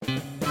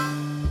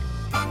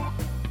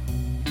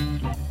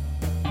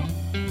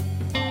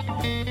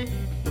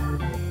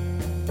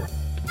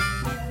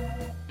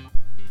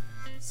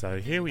So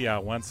here we are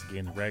once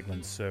again, the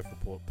Raglan Surf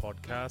Report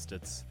podcast.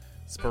 It's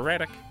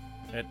sporadic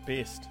at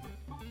best.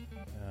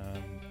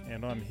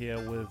 And I'm here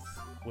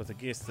with a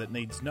guest that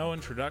needs no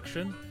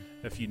introduction,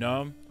 if you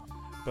know him,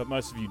 but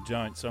most of you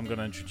don't, so I'm going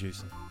to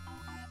introduce him.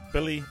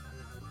 Billy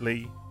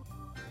Lee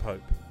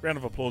Pope. Round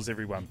of applause,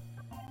 everyone.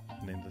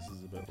 And then this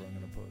is a bit where I'm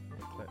going to put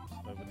the claps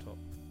over top.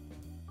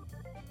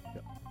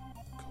 Yep,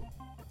 cool.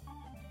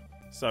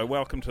 So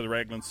welcome to the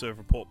Raglan Surf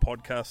Report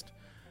podcast.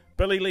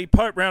 Billy Lee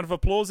Pope, round of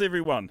applause,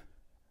 everyone.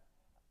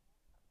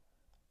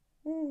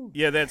 Ooh.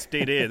 Yeah, that's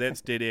dead air.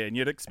 That's dead air, and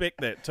you'd expect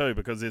that too,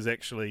 because there's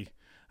actually,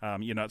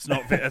 it's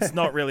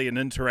not really an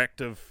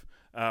interactive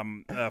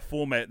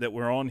format that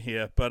we're on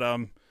here.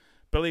 But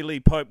Billy Lee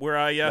Pope, where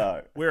are you?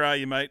 No. Where are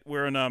you, mate?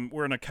 We're in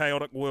a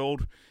chaotic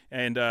world,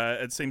 and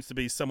it seems to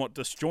be somewhat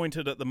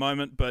disjointed at the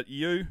moment. But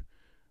you,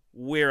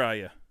 where are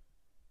you?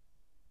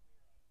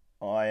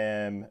 I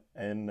am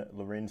in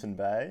Lorenzen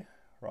Bay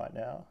right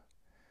now.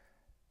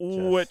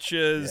 Which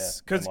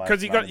is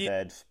because you got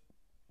dad's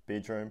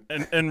bedroom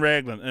in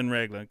Raglan,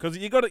 because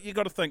you got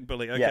to think,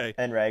 Billy. Okay,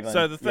 in Raglan.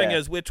 So the thing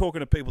is, we're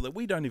talking to people that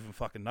we don't even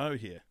fucking know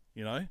here,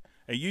 and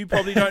you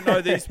probably don't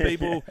know these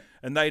people,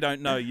 and they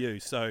don't know you.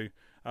 So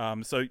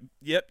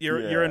yep,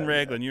 you're in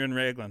Raglan. You're in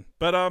Raglan,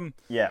 but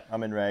yeah,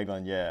 I'm in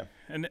Raglan. Yeah,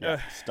 and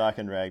stuck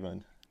in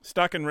Raglan.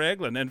 Stuck in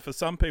Raglan, and for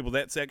some people,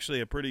 that's actually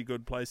a pretty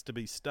good place to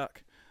be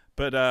stuck.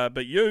 But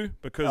you,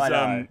 because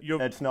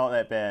it's not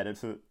that bad.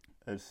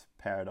 It's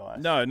paradise.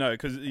 No,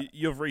 because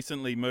you've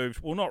recently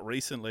moved. Well, not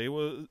recently.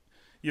 Well,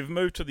 you've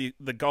moved to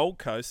the Gold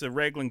Coast. The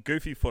Raglan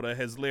Goofy Footer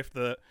has left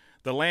the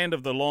land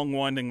of the long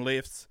winding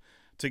lefts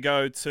to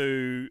go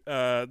to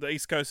the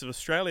east coast of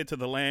Australia, to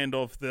the land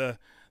of the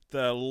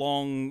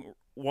long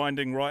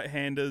winding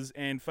right-handers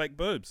and fake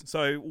boobs.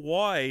 So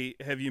why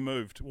have you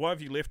moved? Why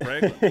have you left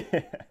Raglan?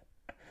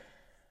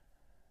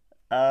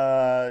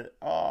 I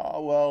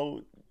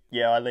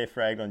left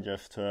Raglan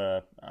just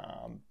to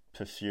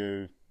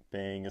pursue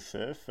being a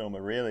surf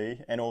filmer,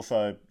 really, and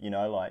also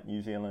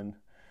New Zealand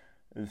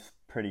is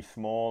pretty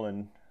small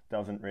and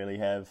doesn't really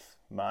have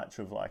much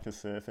of like a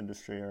surf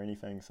industry or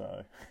anything.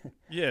 So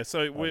yeah,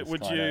 so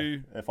would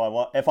you? If I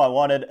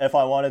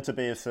wanted to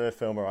be a surf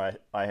filmer,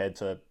 I had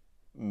to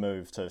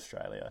move to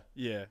Australia.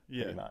 Yeah,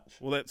 pretty much.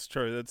 Well, that's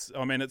true. It's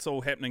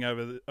all happening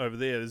over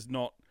there. There's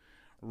not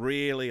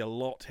really a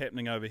lot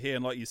happening over here,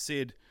 and like you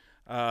said,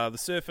 the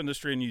surf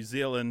industry in New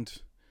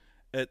Zealand.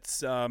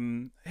 It's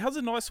how's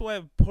a nice way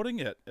of putting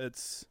it?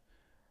 It's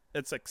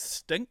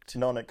extinct,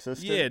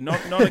 non-existent. Yeah,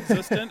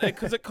 non-existent.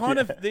 Because it kind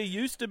of there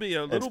used to be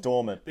it's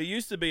dormant. There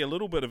used to be a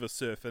little bit of a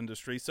surf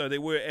industry, so there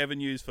were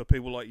avenues for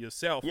people like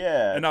yourself,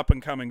 an up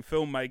and coming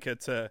filmmaker,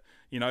 to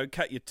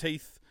cut your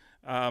teeth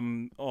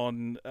make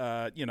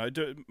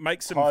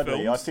some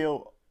films.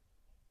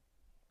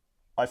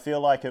 I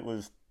feel like it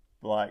was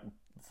like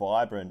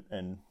vibrant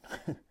and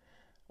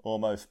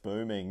almost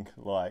booming,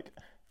 like.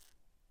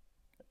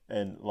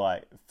 And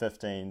like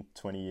 15,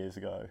 20 years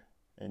ago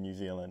in New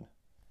Zealand,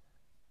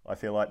 I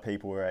feel like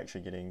people were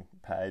actually getting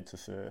paid to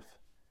surf.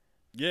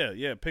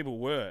 Yeah, people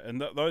were.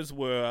 And those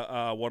were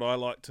what I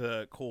like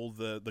to call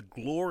the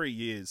glory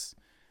years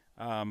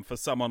for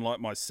someone like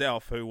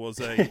myself, who was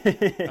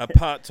a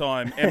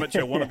part-time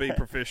amateur wannabe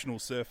professional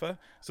surfer.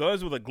 So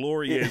those were the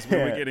glory years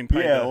when we were getting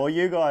paid. Yeah, well,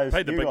 you guys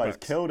bucks.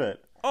 Killed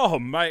it. Oh,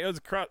 mate, it was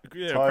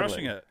totally.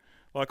 Crushing it.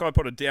 Like, I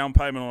put a down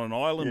payment on an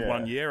island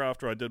one year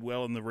after I did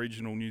well in the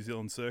regional New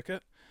Zealand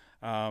circuit.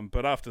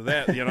 But after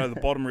that, the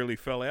bottom really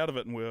fell out of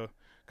it, and we were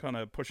kind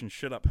of pushing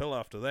shit uphill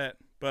after that.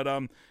 But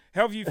how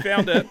have you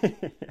found it?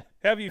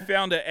 How have you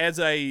found it as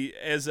a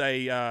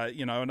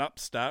an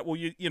upstart? Well,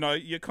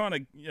 you're kind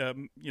of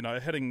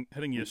hitting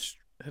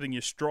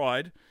your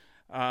stride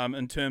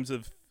in terms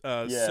of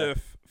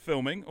surf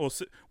filming, or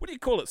what do you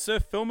call it?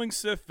 Surf filming,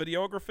 surf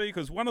videography?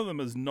 Because one of them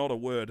is not a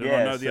word, and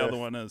I know the other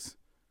one is.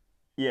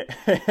 Yeah,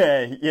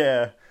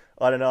 yeah.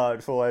 I don't know.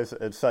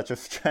 It's such a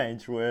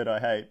strange word. I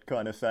hate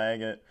kind of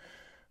saying it,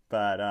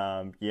 but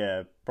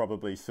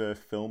probably surf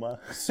filmer,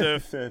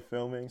 surf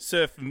filming,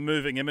 surf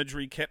moving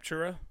imagery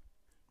capturer.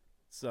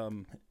 It's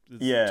too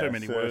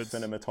many words.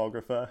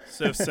 Cinematographer.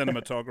 Surf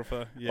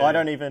cinematographer. Yeah. I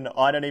don't even know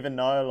I don't even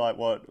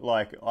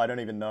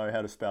know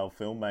how to spell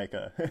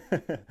filmmaker.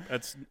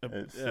 It's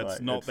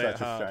like, not it's that such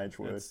hard. A strange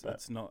word.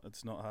 It's not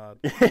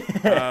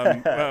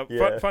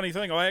hard. Funny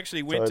thing, I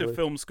actually went to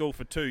film school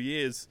for 2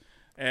 years,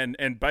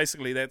 and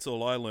basically that's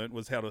all I learnt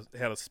was how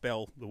to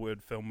spell the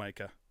word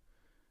filmmaker.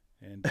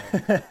 And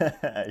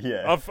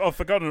I've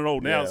forgotten it all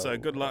now. So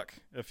good luck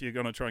if you're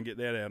going to try and get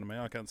that out of me.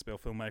 I can't spell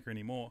filmmaker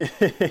anymore.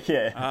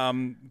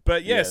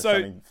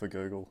 So for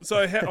Google.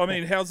 So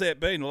how's that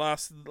been?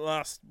 Last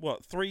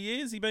 3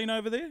 years? You been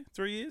over there?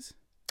 3 years?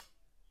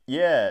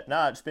 Yeah,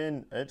 no, it's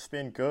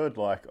been good.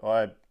 Like,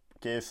 I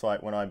guess,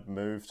 like, when I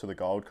moved to the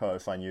Gold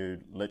Coast, I knew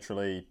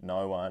literally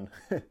no one,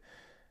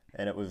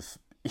 and it was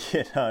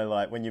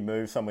like when you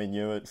move somewhere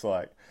new, it's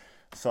like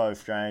so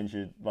strange.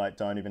 You like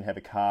don't even have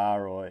a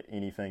car or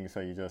anything, so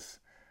you just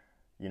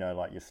you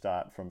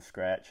start from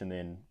scratch, and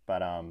then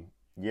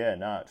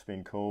it's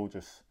been cool.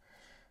 Just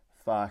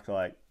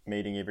like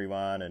meeting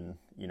everyone and,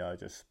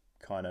 just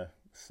kind of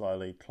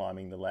slowly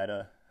climbing the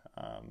ladder.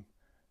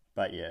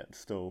 But yeah, it's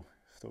still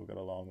got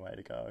a long way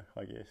to go,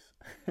 I guess.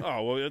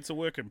 Oh, well, it's a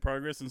work in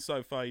progress, and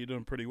so far you're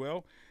doing pretty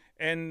well.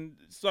 And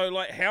so,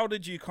 like, how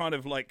did you kind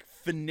of, like,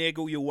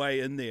 finagle your way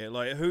in there?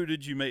 Like, who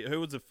did you meet?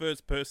 Who was the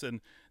first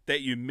person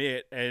that you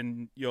met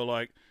and you're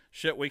like,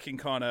 shit, we can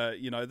kind of,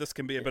 this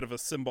can be a bit of a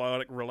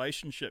symbiotic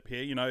relationship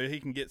here. He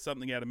can get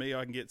something out of me,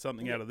 I can get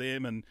something out of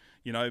them, and,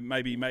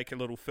 maybe make a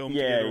little film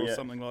together or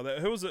something like that.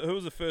 Who was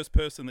the first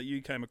person that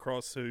you came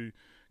across who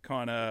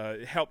kind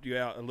of helped you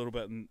out a little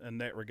bit in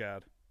that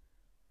regard?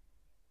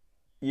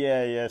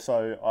 Yeah.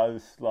 So I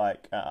was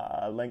like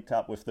linked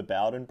up with the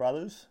Bowden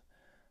brothers,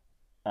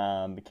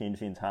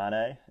 Mackenzie and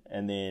Tane,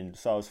 and then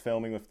so I was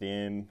filming with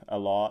them a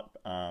lot,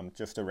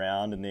 just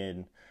around, and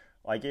then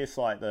I guess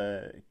like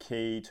the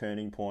key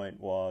turning point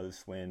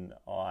was when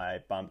I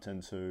bumped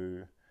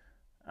into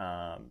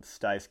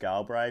Stace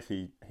Galbraith.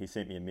 He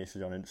sent me a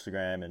message on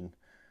Instagram and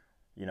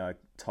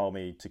told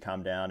me to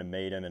come down and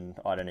meet him, and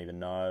I don't even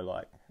know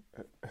like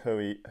who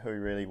he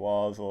really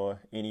was or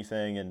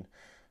anything, and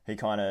he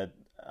kind of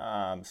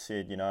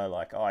said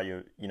like, oh,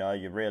 you're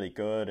really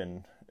good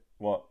and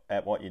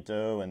what you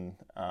do, and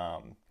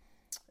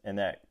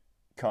that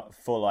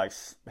for like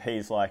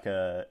he's like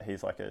a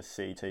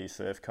CT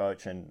surf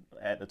coach, and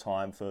at the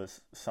time for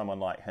someone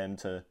like him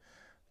to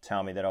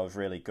tell me that I was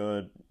really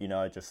good,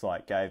 just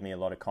like gave me a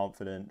lot of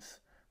confidence,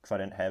 because I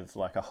didn't have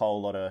like a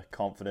whole lot of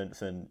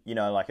confidence, and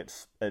like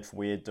it's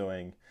weird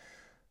doing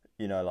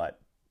like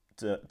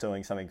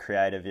doing something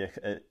creative.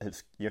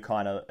 It's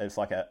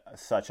like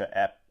such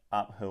a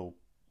uphill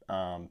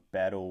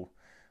battle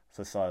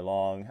for so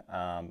long,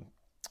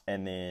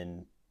 and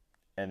then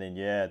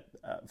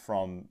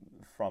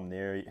from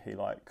there he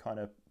like kind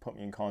of put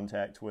me in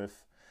contact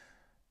with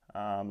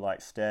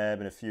like Stab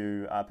and a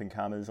few up and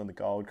comers on the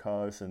Gold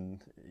Coast,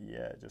 and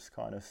just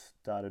kind of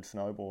started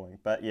snowballing.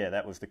 But yeah,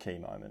 that was the key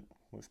moment,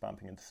 was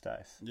bumping into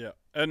Stace. Yeah,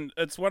 and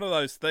it's one of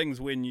those things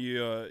when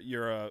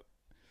you're a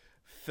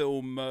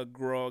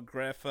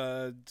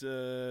filmographer,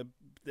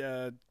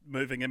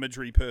 moving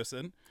imagery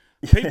person.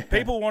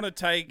 People want to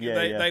take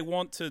they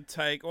want to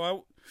take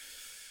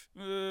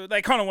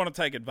they kind of want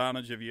to take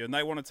advantage of you, and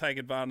they want to take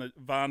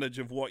advantage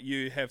of what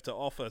you have to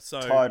offer.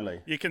 So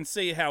totally, you can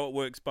see how it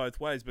works both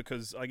ways,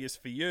 because I guess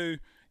for you,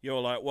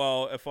 you're like,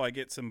 well, if I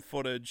get some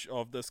footage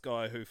of this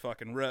guy who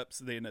fucking rips,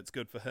 then it's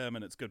good for him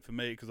and it's good for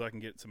me, because I can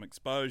get some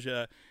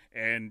exposure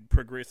and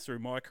progress through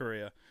my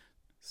career.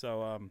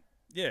 So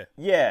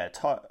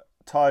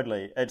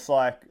totally. It's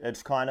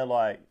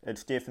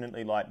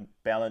definitely like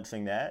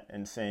balancing that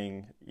and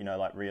seeing,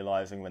 like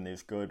realizing when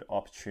there's good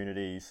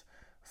opportunities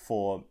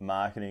for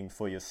marketing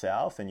for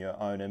yourself and your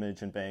own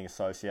image and being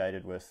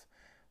associated with,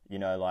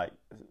 like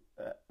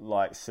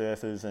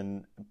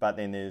surfers, but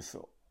then there's,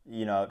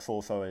 it's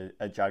also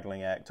a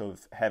juggling act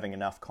of having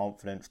enough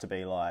confidence to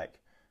be like,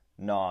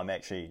 no,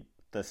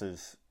 this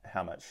is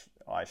how much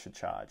I should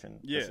charge, and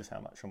this is how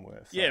much I'm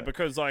worth. So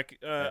because like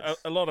a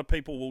lot of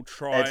people will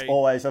try. It's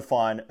always a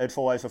fine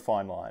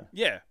line.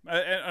 Yeah,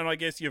 and I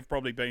guess you've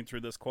probably been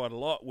through this quite a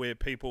lot, where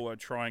people are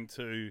trying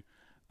to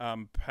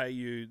pay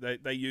you.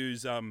 They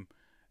use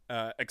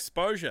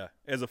exposure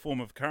as a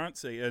form of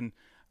currency, and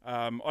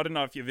I don't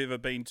know if you've ever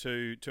been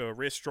to a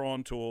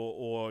restaurant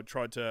or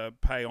tried to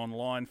pay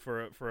online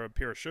for a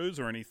pair of shoes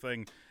or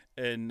anything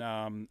in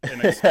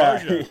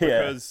exposure,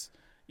 because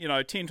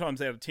 10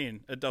 times out of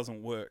 10 it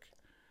doesn't work.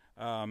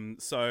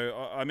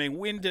 So I mean,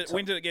 when did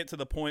it get to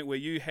the point where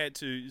you had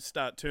to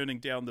start turning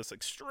down this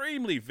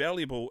extremely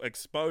valuable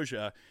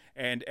exposure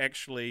and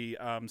actually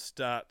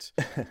start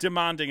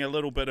demanding a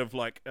little bit of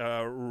like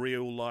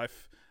real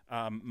life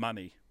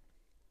money?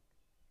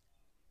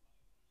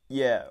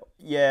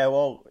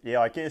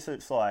 I guess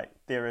it's like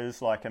there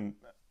is like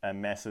a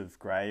massive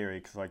grey area,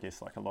 because I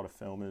guess like a lot of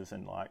filmers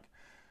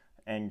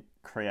and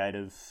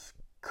creatives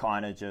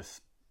kind of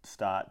just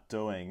start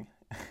doing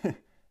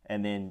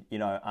and then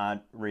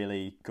aren't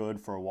really good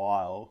for a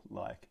while.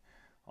 Like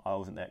I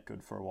wasn't that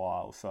good for a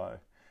while, so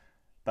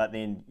but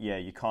then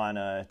you kind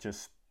of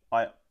just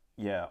I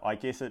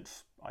guess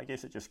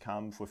it just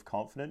comes with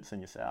confidence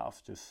in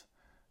yourself, just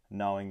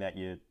knowing that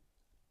you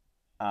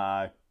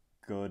are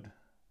good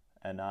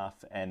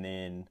enough, and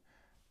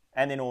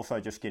then also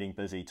just getting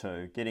busy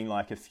too, getting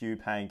like a few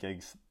paying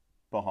gigs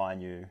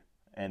behind you,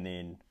 and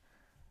then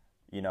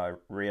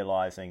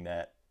realizing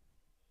that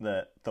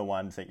the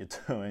ones that you're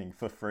doing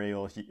for free,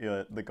 or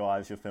the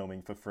guys you're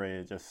filming for free,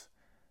 are just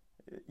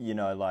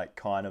like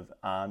kind of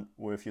aren't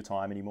worth your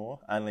time anymore,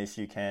 unless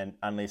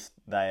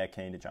they are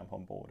keen to jump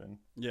on board and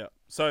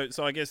so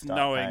I guess start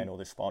knowing paying all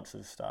their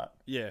sponsors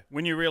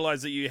when you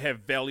realize that you have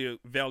value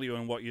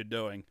in what you're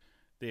doing,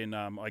 then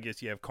I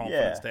guess you have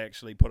confidence to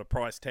actually put a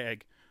price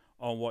tag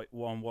on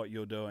what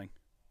you're doing.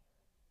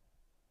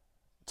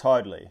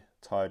 Totally.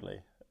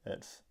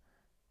 It's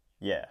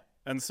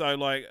And so,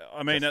 like,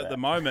 I mean, at the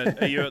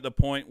moment, are you at the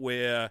point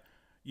where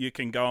you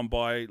can go and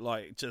buy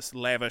like just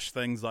lavish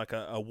things like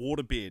a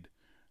waterbed?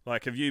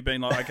 Like, have you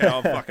been like, okay,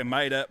 I've fucking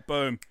made it,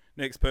 boom,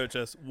 next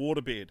purchase,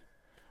 waterbed?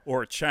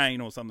 or a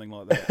chain or something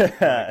like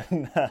that?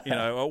 Like, you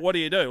know, what do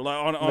you do? Like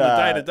on a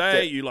day to day,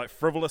 are you like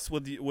frivolous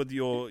with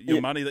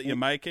your money that you're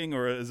making,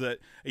 or are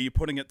you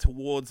putting it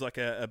towards like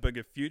a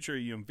bigger future? Are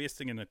you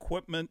investing in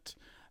equipment,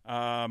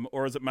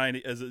 or is it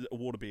a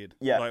waterbed?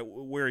 Yeah. Like,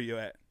 where are you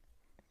at?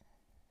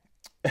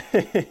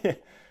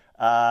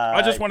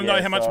 I just want to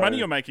know how much money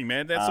you're making,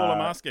 man. That's all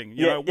I'm asking.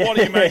 You know, what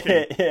are you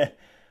making?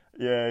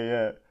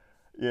 Yeah.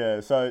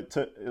 So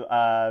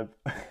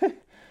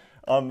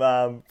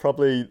I'm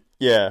probably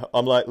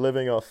I'm like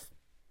living off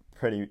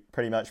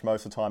pretty much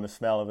most of the time a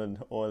smell of an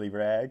oily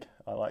rag,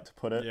 I like to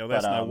put it. Yeah,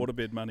 well, that's no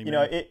waterbed money, you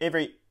man.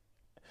 know,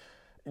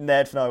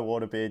 that's no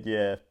waterbed,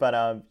 yeah. But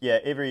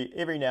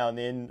every now and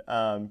then,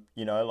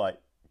 you know, like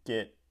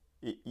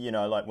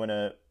like when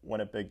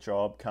a big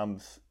job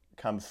comes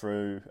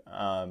through,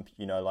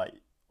 you know, like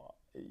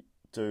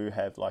do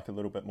have like a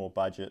little bit more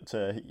budget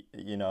to,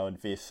 you know,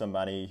 invest some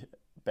money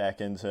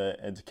back into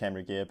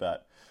camera gear.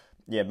 But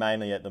yeah,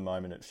 mainly at the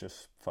moment it's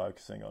just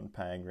focusing on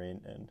paying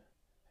rent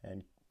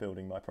and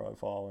building my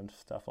profile and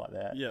stuff like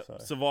that. Yeah, so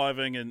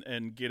surviving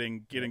and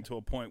getting to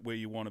a point where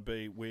you want to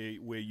be,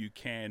 where you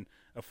can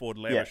afford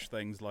lavish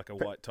things like a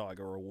white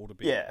tiger or a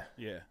waterbed.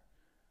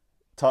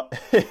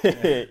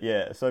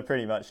 Yeah, so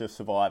pretty much just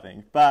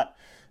surviving. But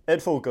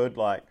it's all good.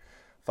 Like,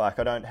 fuck,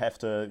 I don't have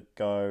to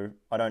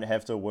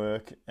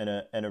work in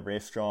a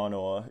restaurant,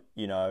 or,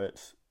 you know,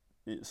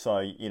 so,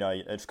 you know,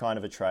 it's kind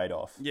of a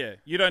trade-off. Yeah,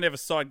 you don't have a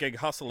side gig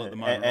hustle at the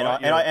moment, and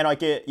right? I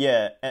get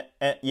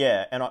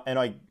and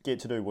I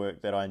get to do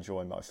work that I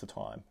enjoy most of the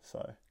time.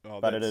 So,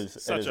 but it is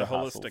a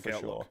holistic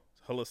outlook.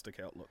 Sure. Holistic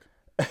outlook.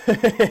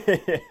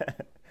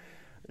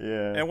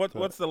 Yeah. And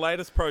what's the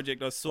latest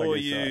project? I saw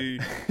you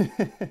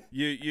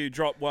you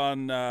dropped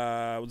one.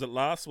 Was it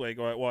last week?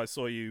 I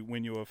saw you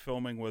when you were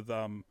filming with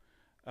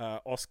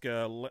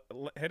Oscar.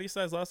 How do you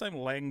say his last name?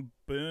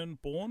 Langburn.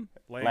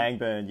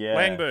 Langburn. Yeah.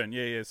 Langburn.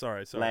 Yeah.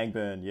 Sorry.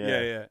 Langburn.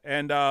 Yeah. Yeah.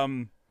 And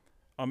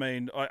I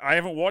mean, I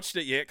haven't watched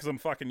it yet because I'm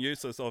fucking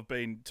useless. I've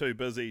been too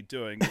busy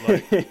doing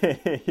like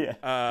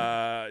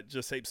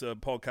just heaps of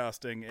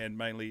podcasting and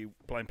mainly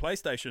playing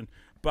PlayStation.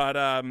 But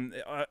how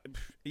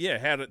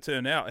did it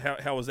turn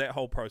out? How was that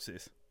whole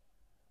process?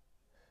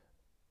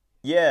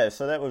 Yeah,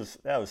 so that was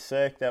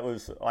sick.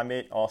 I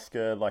met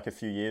Oscar like a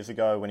few years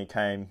ago when he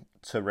came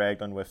to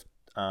Raglan with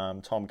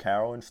Tom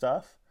Carroll and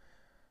stuff,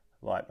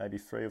 like maybe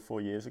 3 or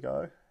 4 years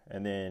ago,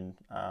 and then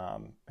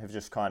have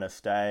just kind of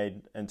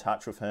stayed in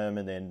touch with him,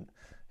 and then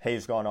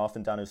he's gone off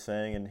and done his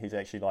thing, and he's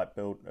actually like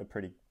built a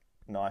pretty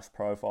nice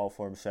profile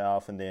for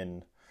himself, and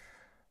then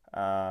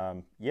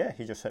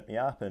he just hit me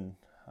up, and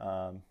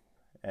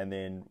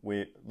then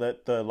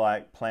the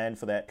like plan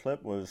for that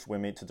clip was we're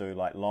meant to do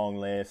like long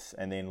lefts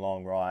and then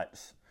long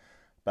rights,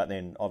 but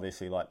then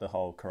obviously like the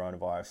whole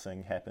coronavirus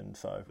thing happened,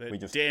 so that we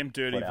just damn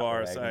dirty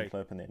virus,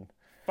 clip, and then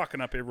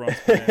fucking up everyone's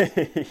plans.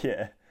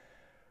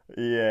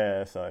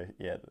 yeah. So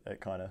yeah,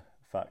 it kind of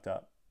fucked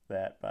up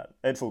that, but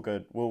it's all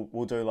good.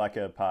 We'll do like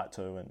a part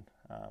 2 and.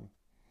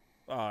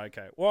 Oh,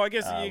 okay. Well, I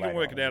guess you can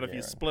work it out if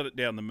you split it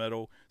down the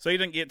middle. So you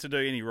didn't get to do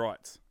any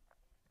rights.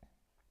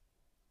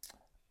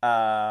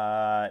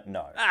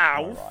 No.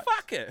 Well,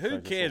 fuck it. Who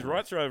cares?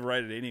 Rights are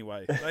overrated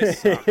anyway. They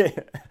suck.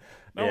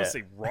 No one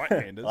see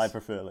right-handers. I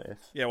prefer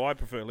lefts. Yeah, well, I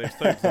prefer lefts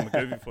too because I'm a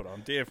goofy footer.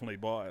 I'm definitely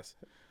biased.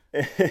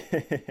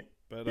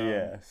 But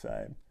yeah,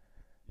 same.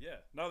 Yeah,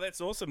 no,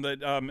 that's awesome.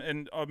 That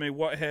and I mean,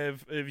 what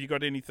have you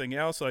got anything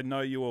else? I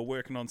know you were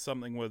working on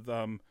something with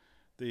the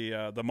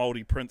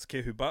Māori Prince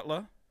Kehu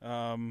Butler.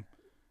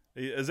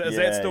 Is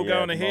that still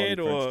going ahead,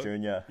 or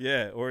Prince Jr.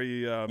 Yeah, or are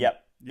you?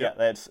 Yep.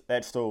 That's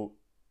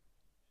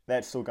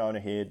still going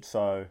ahead.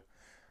 So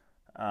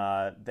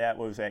that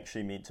was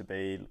actually meant to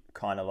be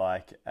kind of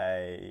like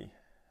a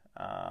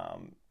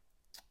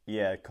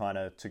kind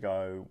of to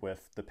go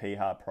with the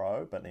Piha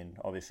Pro, but then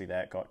obviously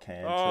that got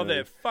canned. Oh,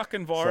 that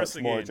fucking virus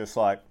again. So it's more just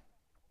like,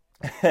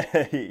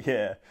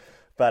 yeah.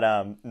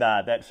 But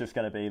that's just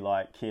going to be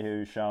like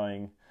Kehu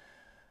showing,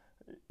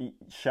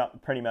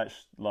 pretty much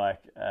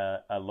like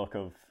a look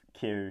of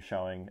Kehu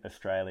showing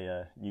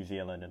Australia, New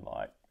Zealand,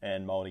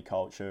 and Māori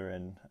culture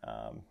and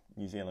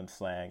New Zealand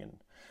slang and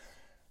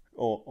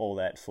all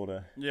that sort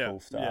of cool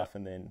stuff. Yeah.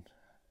 And then,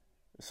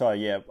 so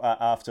yeah,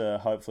 after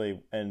hopefully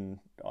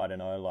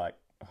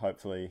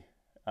hopefully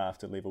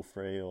after level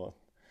 3 or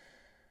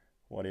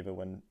whatever,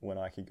 when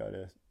I could go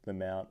to the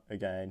Mount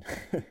again.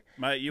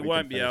 Mate, you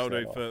won't be able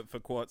to for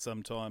quite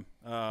some time.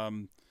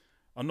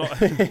 I'm not.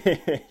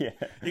 Yeah.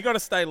 You got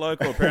to stay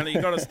local. Apparently,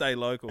 you got to stay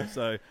local.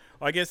 So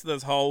I guess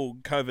this whole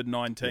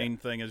COVID-19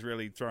 thing has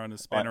really thrown a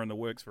spanner in the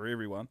works for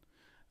everyone.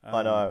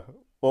 I know.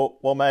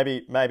 Well,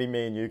 maybe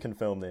me and you can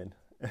film then.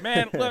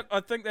 Man, look,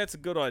 I think that's a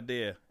good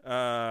idea.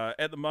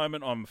 At the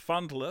moment, I'm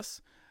fundless,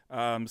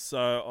 so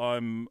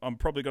I'm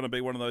probably going to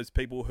be one of those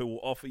people who will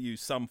offer you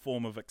some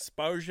form of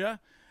exposure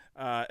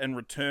in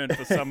return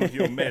for some of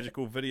your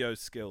magical video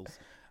skills.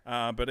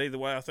 But either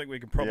way, I think we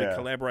can probably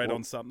collaborate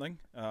on something.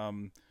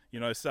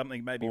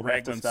 Something maybe we'll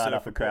have to start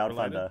up a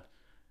crowdfunder.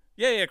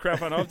 Yeah,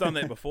 crowdfunding. I've done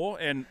that before,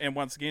 and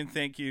once again,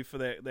 thank you for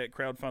that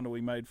crowdfunder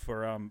we made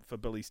for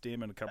Billy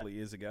Stearman a couple of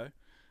years ago.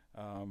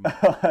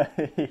 Yeah.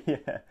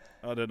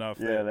 I don't know if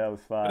that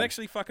was fun. it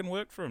actually fucking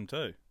worked for him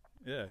too.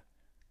 Yeah.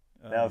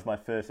 That was my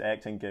first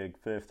acting gig,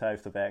 first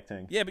taste of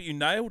acting. Yeah, but you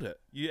nailed it.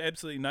 You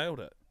absolutely nailed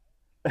it.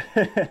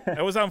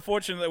 It was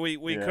unfortunate that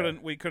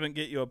we couldn't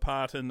get you a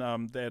part in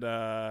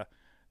the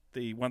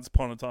Once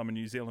Upon a Time in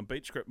New Zealand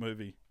beach script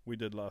movie we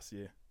did last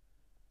year.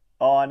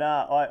 Oh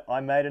no,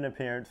 I made an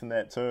appearance in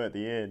that too at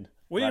the end.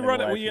 Were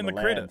you in the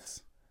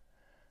credits?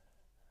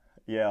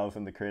 Yeah, I was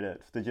in the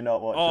credits. Did you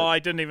not watch it? Oh, I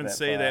didn't even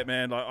see that,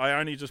 man. Like, I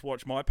only just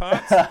watched my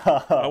parts.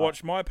 I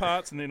watched my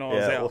parts and then I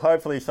was out. Well,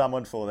 hopefully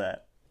someone saw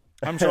that.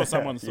 I'm sure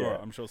someone saw it.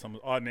 I'm sure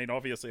someone. I mean,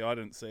 obviously, I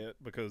didn't see it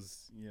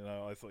because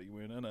I thought you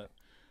weren't in it.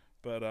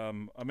 But I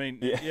mean,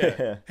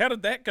 yeah. How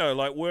did that go?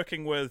 Like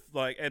working with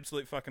like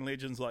absolute fucking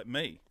legends like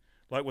me.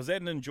 Like, was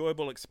that an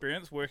enjoyable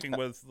experience working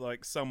with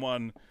like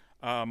someone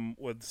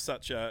with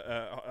such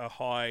a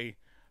high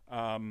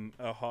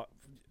high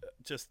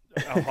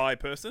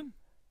person?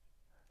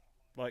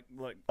 Like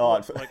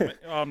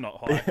I'm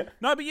not high.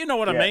 No, but you know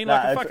what I mean.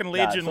 Like a fucking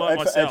legend like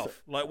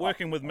myself. Like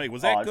working with me.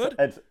 Was that good?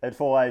 It's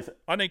always.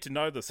 I need to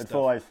know this stuff. It's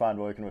always fun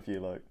working with you,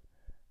 Luke.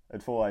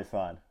 It's always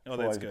fun. It's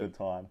that's always good. A good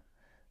time.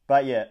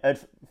 But yeah,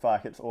 it's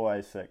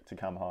always sick to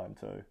come home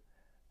too,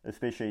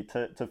 especially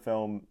to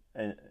film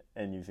in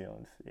New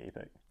Zealand's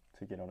epic.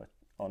 To get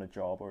on a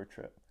job or a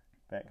trip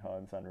back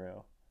home's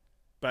unreal.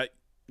 But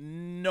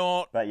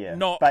not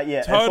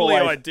totally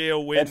always,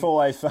 ideal when it's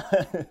always fun.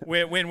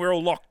 when we're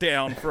all locked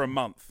down for a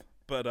month.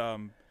 But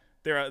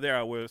there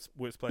are worse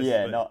places.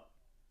 Yeah, not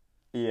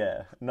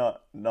ideal.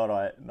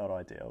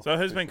 So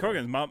who's been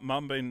cooking?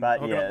 Mum been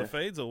hooking up the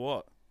feeds or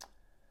what?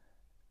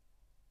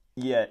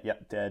 Yeah,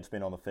 Dad's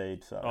been on the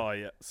feed. So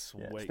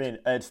sweet. Yeah,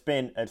 it's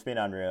been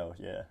unreal.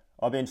 Yeah,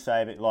 I've been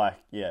saving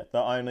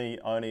the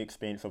only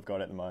expense I've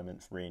got at the moment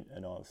is rent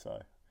in Oz,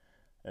 so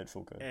it's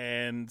all good.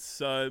 And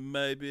so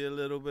maybe a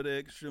little bit of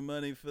extra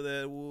money for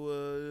that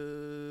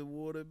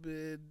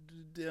waterbed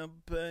down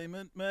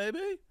payment,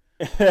 maybe.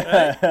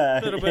 A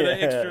little bit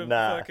of extra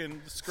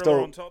fucking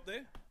skriller on top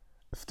there.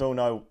 Still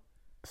no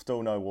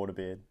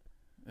waterbed.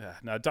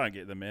 No, don't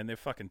get them, man. They're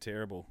fucking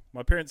terrible.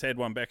 My parents had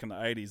one back in the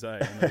 80s,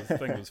 and the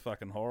thing was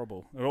fucking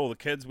horrible. And all the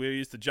kids, we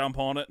used to jump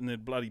on it and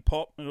they'd bloody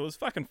pop, and it was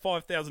fucking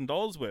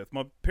 $5,000 worth.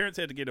 My parents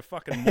had to get a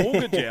fucking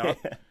mortgage out,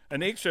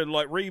 an extra,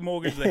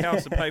 remortgage the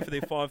house to pay for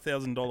their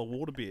 $5,000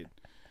 waterbed.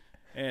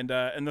 And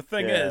the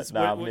thing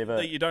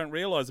that you don't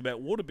realise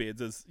about waterbeds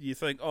is you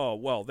think, oh,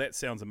 well, that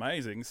sounds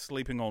amazing,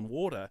 sleeping on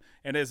water.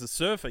 And as a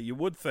surfer, you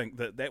would think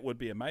that would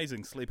be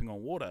amazing, sleeping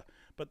on water.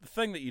 But the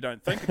thing that you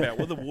don't think about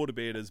with a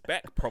waterbed is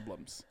back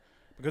problems,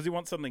 because you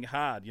want something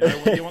hard, you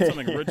want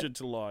something rigid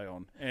to lie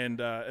on, and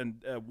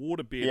a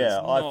waterbed.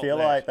 Yeah, I feel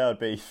like that would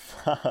be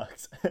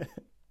fucked.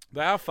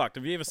 They are fucked.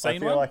 Have you ever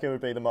seen one? I feel like it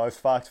would be the most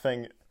fucked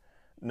thing.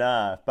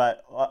 Nah,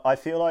 but I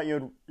feel like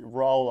you'd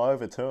roll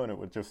over too, and it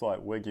would just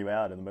wig you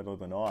out in the middle of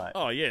the night.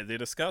 Oh yeah, they're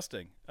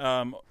disgusting.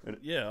 I'd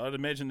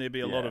imagine there'd be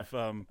a lot of.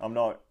 I'm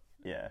not.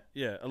 Yeah.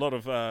 Yeah, a lot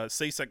of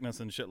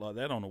seasickness and shit like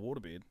that on a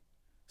waterbed.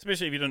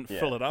 Especially if you didn't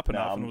fill it up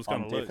enough and it was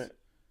going to lose.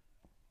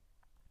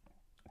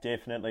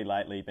 Definitely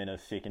lately been a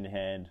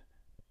second-hand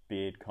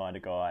bed kind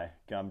of guy.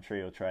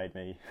 Gumtree will trade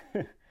me.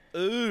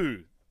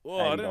 Ooh.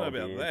 Well, I don't know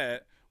about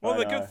that. Well,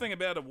 the good thing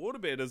about a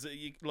waterbed is that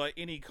you,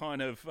 any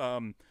kind of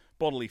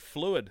bodily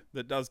fluid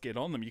that does get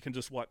on them, you can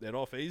just wipe that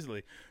off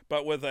easily.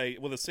 But with a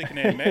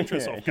second-hand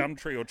mattress off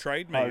Gumtree or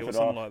Trade Me or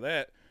something like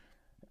that,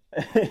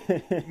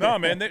 no,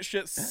 man, that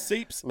shit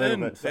seeps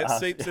in. That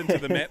seeps into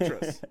the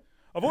mattress.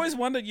 I've always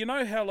wondered,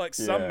 how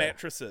some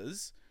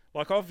mattresses,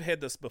 I've had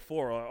this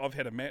before. I've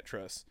had a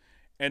mattress,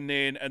 and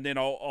then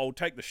I'll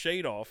take the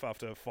sheet off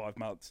after 5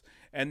 months,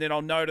 and then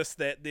I'll notice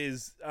that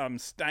there's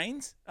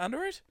stains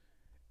under it,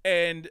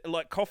 and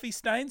coffee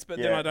stains,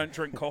 but then I don't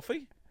drink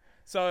coffee,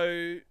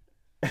 so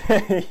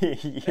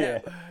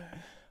I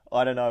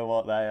don't know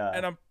what they are.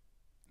 And I'm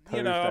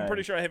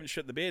pretty sure I haven't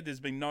shit the bed. There's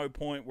been no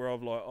point where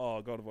I've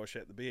oh God, have I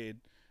shit the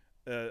bed?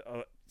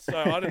 So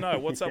I don't know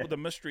what's up with the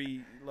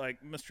mystery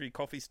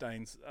coffee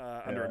stains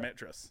under a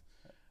mattress.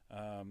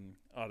 I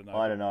don't know.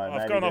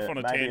 I've gone off on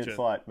a tangent.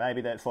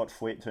 Maybe that's what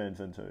sweat turns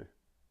into.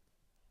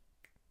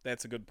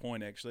 That's a good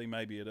point, actually.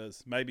 Maybe it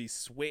is. Maybe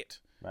sweat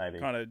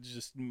kind of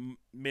just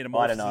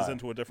metamorphoses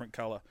into a different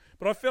color.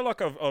 But I feel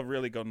like I've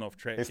really gotten off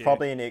track. There's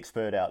probably an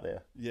expert out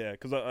there. Yeah,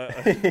 because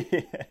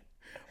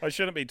I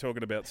shouldn't be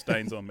talking about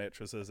stains on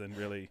mattresses and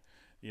really.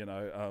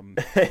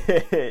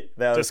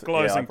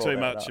 Disclosing too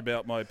much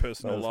about my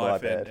personal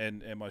life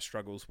and my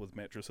struggles with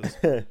mattresses.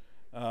 Yeah.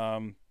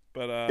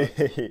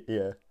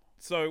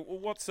 So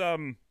what's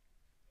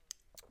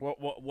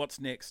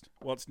next?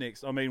 What's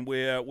next? I mean,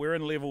 we're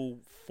in level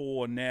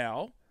 4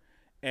 now,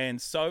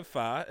 and so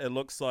far it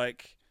looks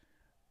like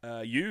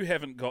you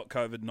haven't got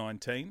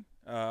COVID-19.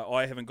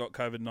 I haven't got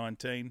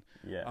COVID-19.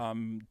 Yeah.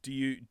 Do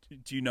you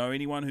know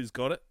anyone who's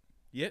got it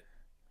yet?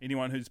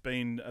 Anyone who's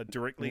been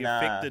directly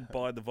affected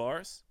by the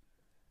virus?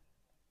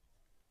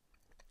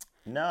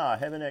 No, I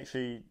haven't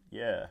actually.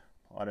 Yeah,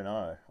 I don't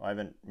know. I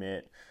haven't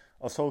met.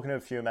 I was talking to a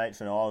few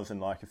mates in Oz,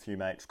 and like a few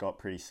mates got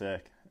pretty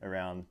sick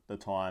around the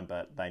time,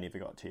 but they never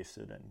got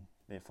tested, and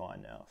they're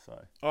fine now.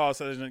 So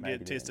So they didn't get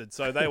maybe tested.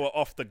 So they were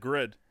off the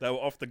grid. They were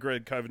off the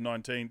grid.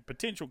 COVID-19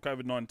 potential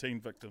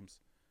COVID-19 victims.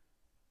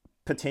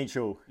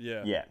 Potential.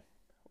 Yeah. Yeah.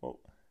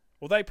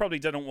 Well, they probably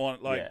didn't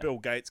want Yeah. Bill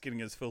Gates getting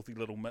his filthy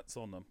little mitts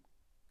on them,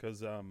 because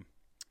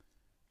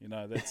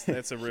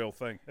that's a real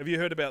thing. Have you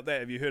heard about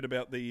that? Have you heard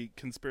about the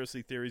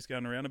conspiracy theories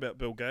going around about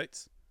Bill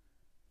Gates?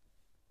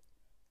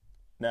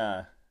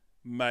 Nah.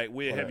 Mate,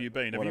 where have you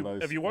been?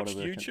 Have you watched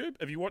YouTube?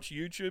 Have you watched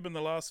YouTube in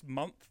the last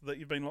month that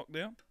you've been locked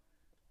down?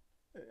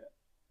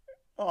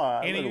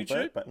 A little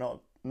bit, but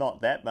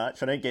not that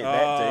much. I don't get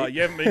that deep.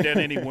 You haven't been down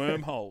any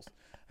wormholes.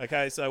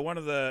 Okay, so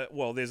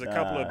there's a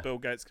couple of Bill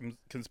Gates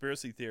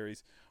conspiracy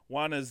theories.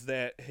 One is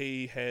that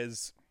he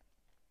has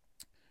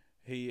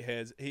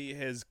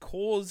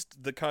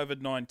caused the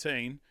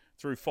COVID-19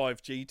 through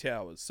 5G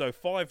towers. So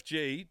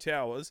 5G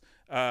towers,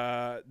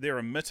 they're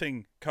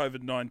emitting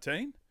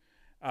COVID-19.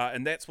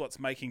 And that's what's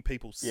making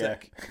people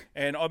sick. Yeah.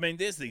 And I mean,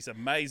 there's these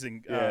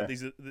amazing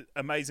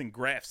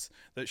graphs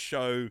that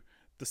show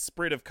the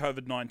spread of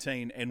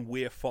COVID-19 and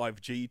where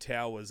 5G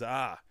towers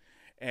are.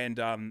 And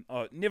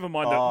never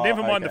mind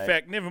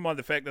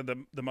the fact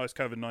that the most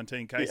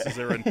COVID-19 cases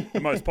are in the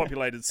most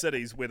populated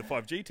cities where the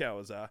 5G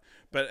towers are.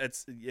 But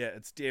it's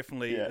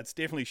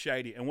definitely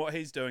shady. And what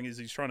he's doing is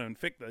he's trying to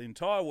infect the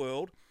entire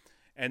world,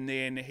 and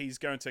then he's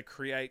going to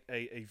create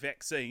a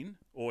vaccine,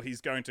 or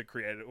he's going to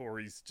create it, or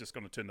he's just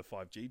going to turn the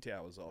 5G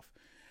towers off.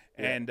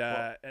 Yeah. And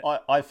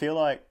I feel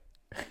like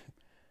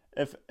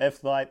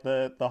if like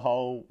the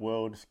whole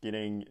world's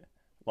getting,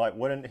 like,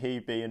 wouldn't he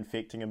be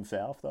infecting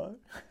himself though?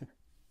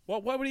 Well,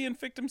 why would he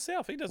infect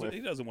himself? He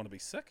doesn't want to be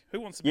sick.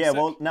 Who wants to be sick?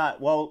 Yeah,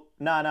 well,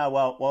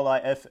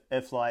 like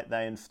if like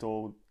they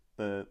installed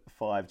the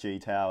 5G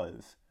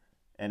towers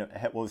and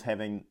it was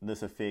having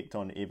this effect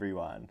on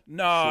everyone,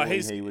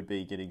 he would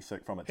be getting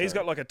sick from it. He's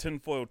got like a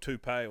tinfoil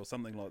toupee or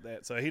something like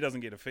that, so he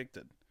doesn't get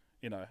affected.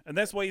 And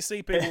that's why you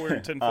see people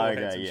wearing tinfoil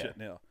hats and shit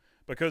now,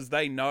 because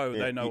they know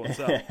what's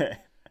up.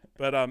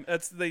 But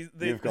it's these.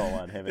 You've got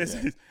one,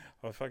 haven't you?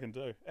 I fucking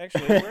do.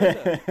 Actually, where is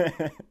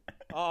it?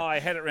 I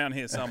had it around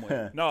here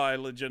somewhere. No, I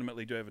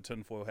legitimately do have a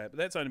tinfoil hat, but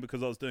that's only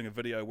because I was doing a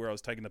video where I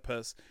was taking the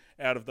piss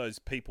out of those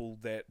people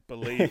that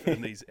believe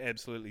in these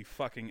absolutely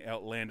fucking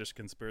outlandish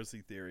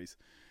conspiracy theories.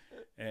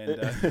 And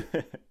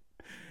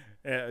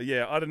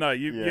I don't know.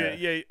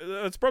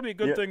 It's probably a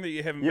good thing that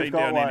you haven't been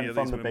down any of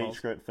these from the Beach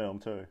Script film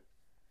too.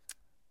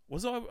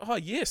 Was I? Oh,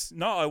 yes.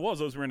 No, I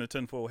was. I was wearing a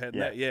tinfoil hat.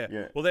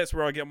 Yeah. Well, that's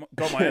where I got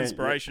my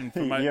inspiration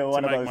to make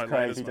my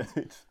latest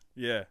one.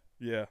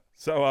 Yeah.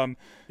 So,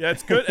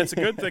 it's good. It's a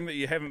good thing that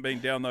you haven't been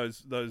down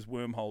those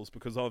wormholes,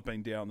 because I've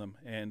been down them,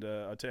 and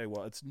I tell you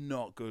what, it's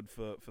not good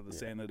for the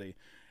sanity.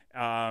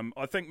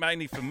 I think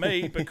mainly for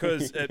me,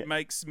 because it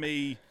makes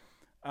me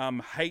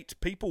hate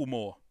people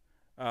more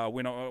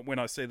when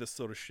I see this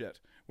sort of shit.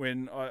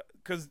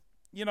 Because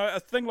a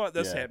thing like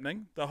this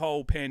happening, the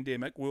whole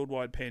pandemic,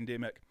 worldwide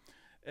pandemic.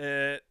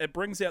 It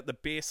brings out the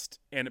best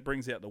and it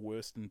brings out the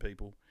worst in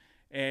people.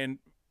 And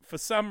for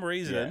some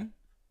reason,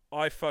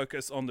 I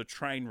focus on the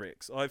train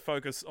wrecks. I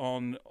focus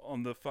on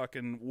the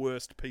fucking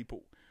worst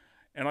people.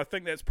 And I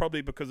think that's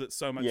probably because it's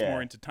so much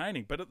more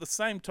entertaining. But at the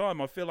same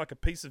time, I feel like a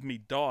piece of me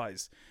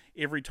dies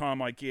every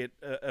time I get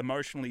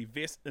emotionally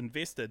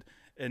invested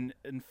in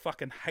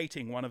fucking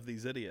hating one of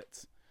these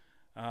idiots.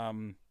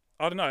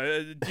 I don't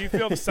know. Do you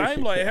feel the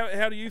same? Like,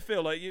 how do you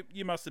feel? Like,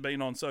 you must have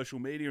been on social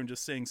media and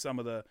just seeing some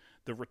of the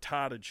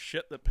retarded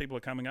shit that people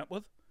are coming up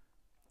with.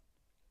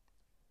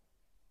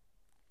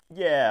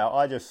 Yeah,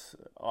 I just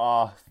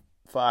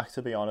fuck.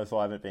 To be honest,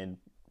 I haven't been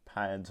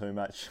paying too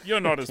much.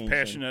 You're not as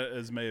passionate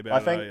as me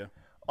about it, are you?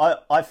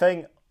 I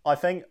think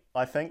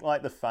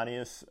like the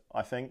funniest.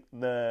 I think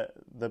the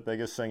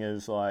biggest thing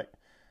is like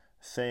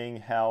seeing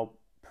how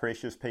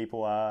precious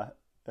people are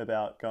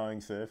about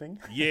going surfing.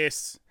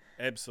 Yes.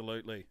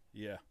 Absolutely,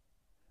 yeah.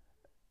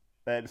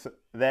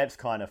 That's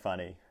kind of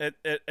funny. It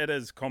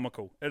is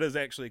comical. It is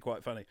actually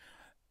quite funny.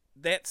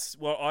 That's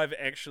what I've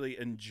actually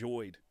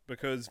enjoyed,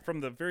 because from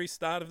the very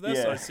start of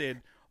this, I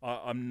said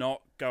I'm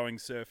not going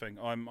surfing.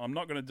 I'm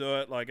not going to do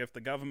it. Like, if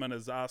the government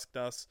has asked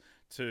us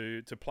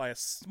to play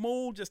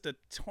just a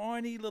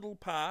tiny little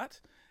part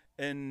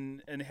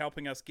in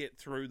helping us get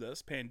through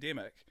this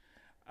pandemic.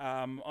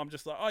 I'm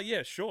just like, oh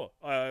yeah, sure.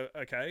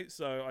 Okay,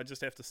 so I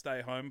just have to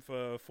stay home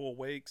for 4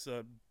 weeks.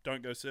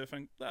 Don't go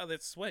surfing. Oh,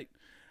 that's sweet.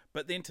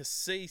 But then to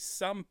see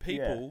some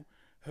people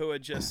who are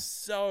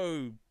just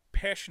so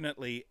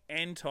passionately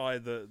anti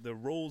the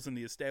rules and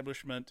the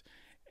establishment,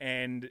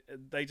 and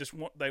they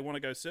want to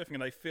go surfing,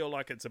 and they feel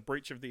like it's a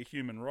breach of their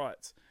human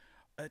rights.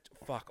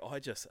 I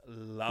just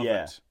love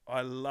it.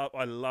 I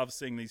love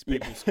seeing these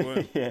people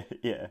squirm.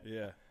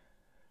 Yeah.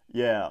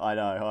 Yeah, I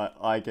know.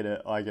 I get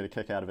a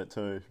kick out of it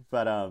too.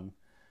 But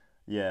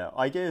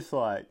I guess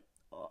for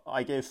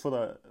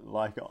the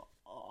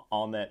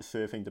on that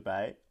surfing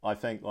debate, I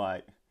think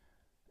like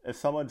if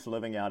someone's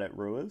living out at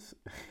Ruas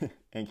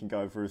and can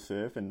go for a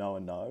surf and no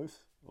one knows,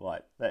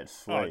 Like,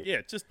 that's sweet. Oh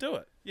yeah, just do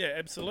it. Yeah,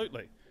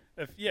 absolutely.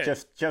 If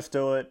just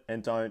do it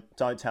and don't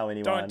tell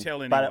anyone. Don't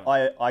tell anyone.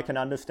 But I can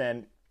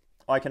understand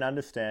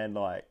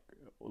like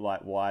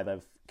why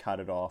they've cut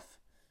it off.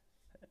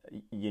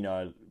 You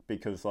know,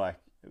 because like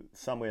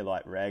somewhere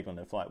like Raglan,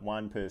 if like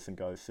one person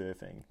goes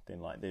surfing, then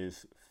like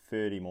there's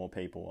 30 more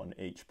people on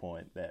each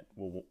point that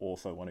will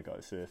also want to go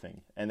surfing,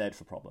 and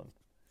that's a problem.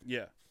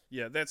 Yeah,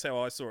 that's how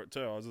I saw it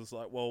too. I was just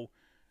like, well,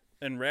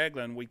 in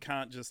Raglan, we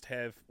can't just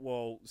have,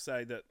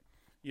 say that,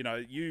 you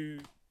know,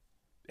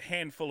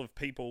 handful of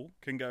people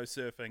can go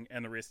surfing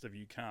and the rest of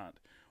you can't.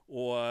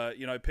 Or,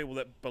 you know, people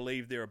that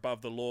believe they're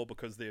above the law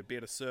because they're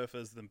better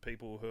surfers than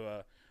people who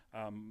are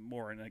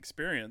more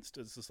inexperienced.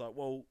 It's just like,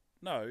 well,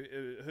 no,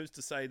 who's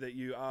to say that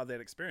you are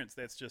that experienced?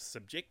 That's just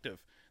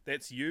subjective.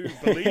 That's you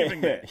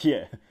believing that.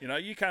 Yeah. You know,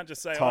 you can't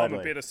just say, totally.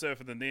 I'm a better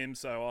surfer than them,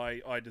 so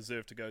I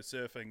deserve to go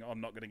surfing.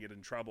 I'm not going to get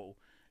in trouble.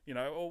 You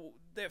know, or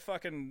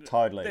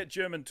that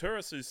German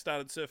tourist who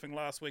started surfing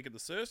last week at the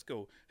surf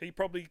school, he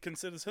probably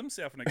considers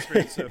himself an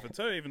experienced surfer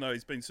too, even though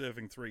he's been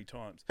surfing 3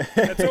 times.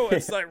 That's all.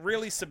 It's like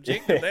really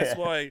subjective. That's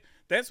why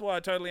I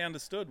totally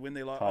understood when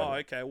they're like, oh,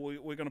 okay,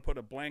 we're going to put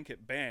a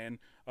blanket ban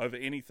over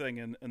anything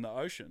in the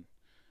ocean.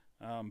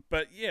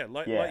 But yeah,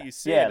 like you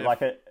said,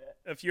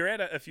 if you're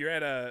at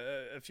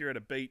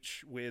a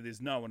beach where there's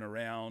no one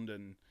around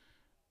and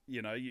you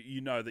know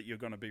that you're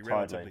going to be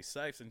relatively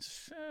safe, and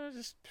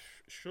just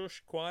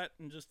shush, quiet,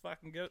 and just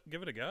fucking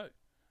give it a go.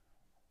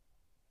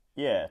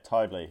 Yeah,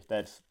 totally.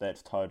 That's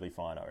totally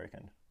fine, I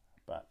reckon.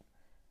 But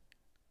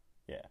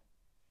yeah,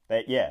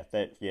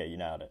 you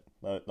nailed it.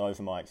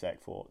 Those are my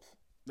exact thoughts.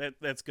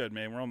 That's good,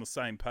 man. We're on the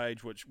same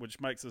page, which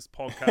makes this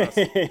podcast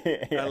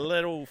a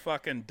little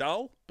fucking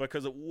dull,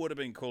 because it would have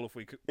been cool if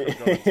we could have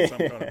got into some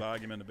kind of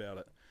argument about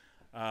it.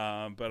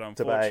 But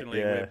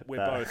unfortunately,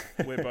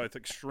 we're both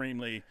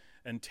extremely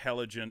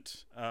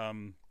intelligent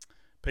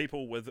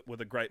people with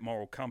a great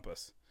moral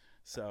compass.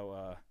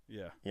 So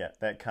yeah,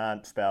 that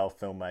can't spell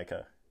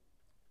filmmaker.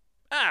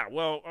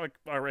 Well,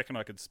 I reckon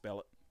I could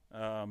spell it.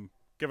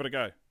 Give it a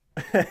go.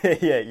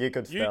 Yeah, you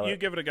could spell it. You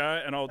give it a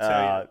go, and I'll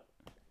tell you.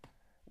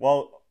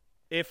 Well,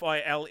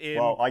 FILM.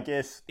 Well, I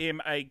guess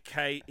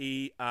MAKER.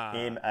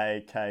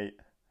 MAK.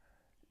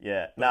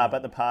 Yeah. Nah,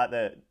 but the part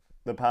that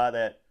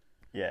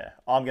yeah,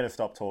 I'm gonna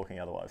stop talking,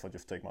 otherwise I'll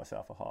just dig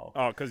myself a hole.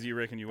 Oh, because you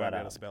reckon you won't be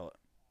able to spell it.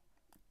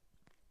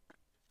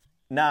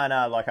 No,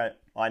 like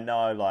I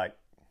know, like,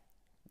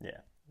 yeah.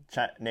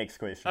 Next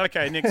question.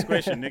 Okay, next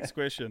question.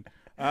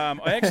 I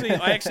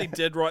actually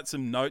did write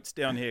some notes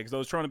down here because I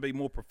was trying to be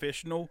more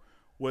professional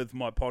with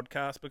my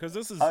podcast, because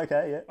this is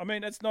okay. Yeah. I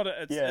mean, it's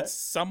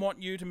somewhat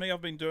new to me.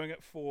 I've been doing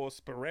it for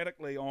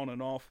sporadically on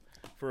and off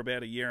for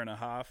about a year and a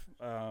half.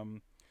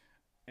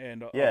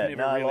 And I've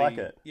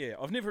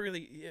never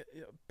really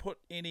put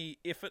any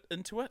effort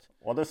into it.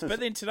 Well, but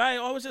then today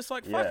I was just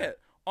like, fuck it,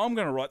 I'm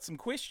going to write some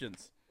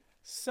questions.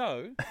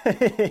 So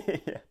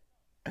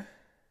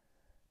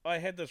I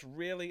had this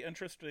really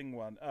interesting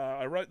one.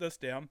 I wrote this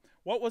down.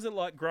 What was it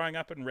like growing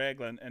up in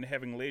Raglan and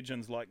having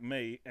legends like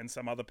me and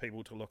some other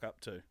people to look up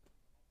to?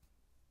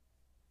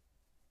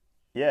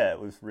 Yeah, it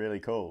was really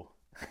cool.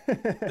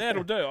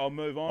 That'll do. I'll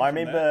move on. I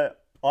remember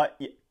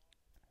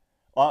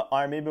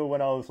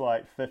when I was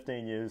like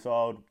 15 years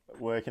old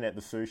working at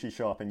the sushi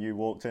shop and you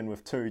walked in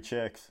with 2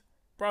 chicks.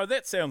 Bro,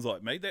 that sounds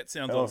like me. That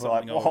sounds like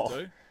something I would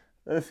do.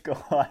 This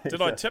guy. Did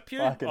I tip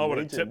you? I would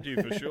have tipped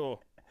you for sure.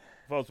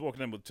 If I was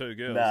walking in with 2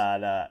 girls.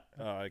 Nah.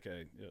 Oh,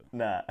 okay. Yeah.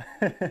 Nah.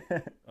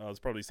 It was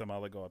probably some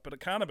other guy. But it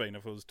can't have been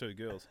if it was 2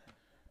 girls.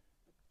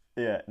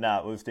 Yeah, nah,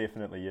 it was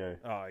definitely you.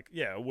 Oh,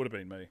 yeah, it would have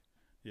been me.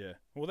 Yeah.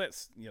 Well,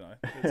 that's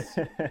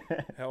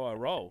how I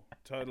roll.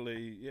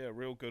 Totally,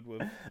 real good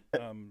with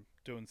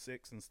doing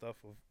sex and stuff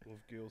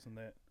with girls and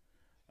that.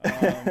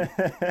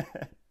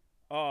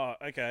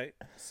 Okay.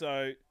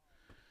 So,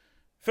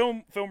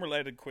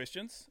 film-related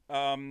questions.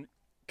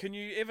 Can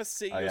you ever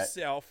see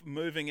yourself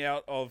moving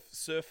out of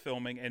surf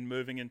filming and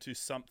moving into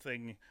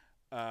something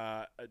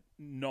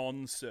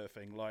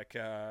non-surfing, like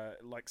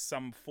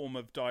some form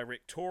of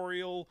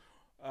directorial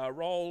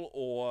role,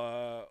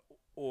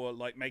 or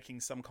like making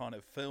some kind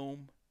of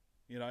film?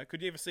 You know,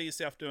 could you ever see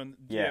yourself doing?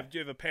 Do you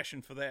have a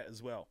passion for that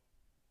as well?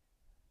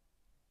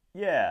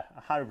 Yeah,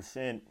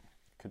 100%.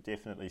 Could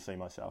definitely see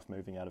myself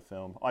moving out of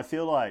film. I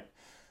feel like,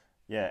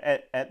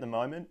 at the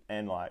moment,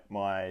 and like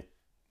like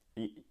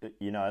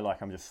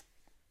I'm just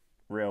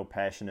real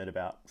passionate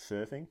about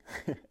surfing,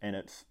 and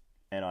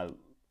I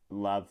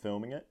love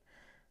filming it.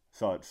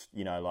 So it's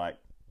like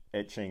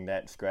itching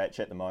that scratch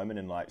at the moment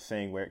and like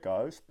seeing where it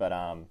goes. But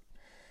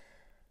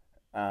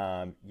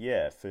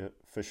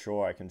for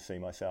sure I can see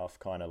myself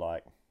kind of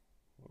like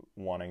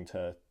wanting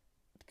to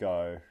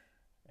go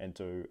and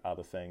do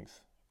other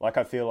things. Like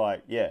I feel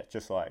like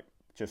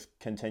just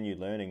continue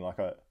learning,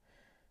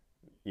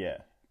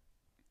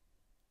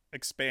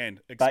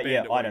 expand. But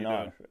yeah, I don't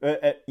know.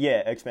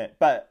 Expand.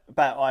 But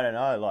I don't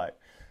know. Like,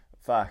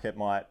 fuck, it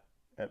might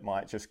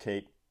just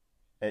keep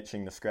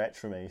itching the scratch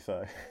for me.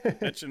 So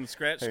itching the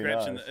scratch,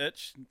 scratching the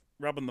itch,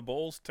 rubbing the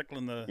balls,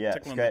 tickling the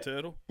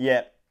turtle.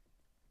 Yeah.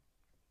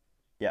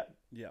 Yeah,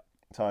 Yeah.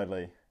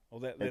 totally. Well,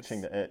 that's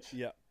Itching the itch.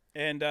 Yeah.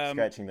 And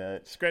Scratching the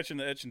itch. Scratching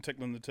the itch and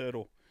tickling the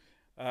turtle.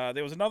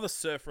 There was another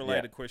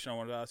surf-related question I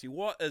wanted to ask you.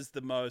 What is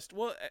the most...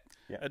 Well,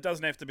 it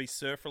doesn't have to be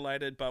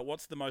surf-related, but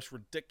what's the most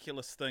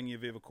ridiculous thing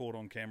you've ever caught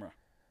on camera?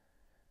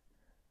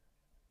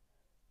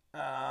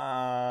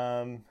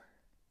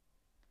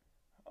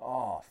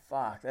 Oh,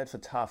 fuck. That's a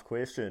tough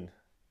question.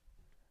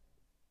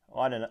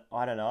 I don't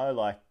know.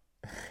 Like...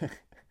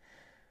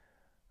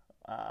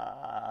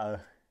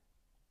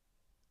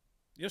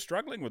 You're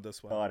struggling with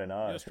this one. I don't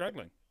know. You're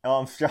struggling.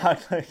 Oh, I'm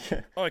struggling.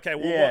 Okay,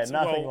 well,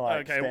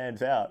 nothing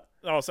stands out.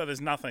 Oh, so there's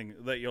nothing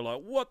that you're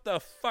like, what the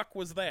fuck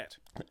was that?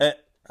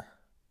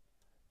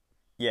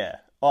 Yeah.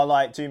 Oh,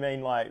 like, do you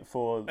mean like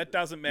for... It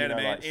doesn't matter,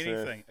 man. Like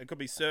anything. surf? It could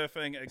be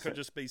surfing. It could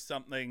just be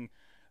something.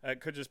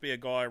 It could just be a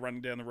guy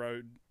running down the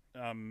road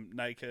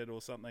naked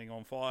or something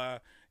on fire.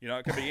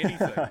 It could be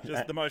anything.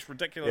 Just the most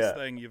ridiculous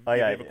thing you've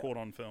ever caught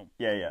on film.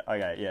 Yeah.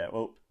 Okay. Yeah.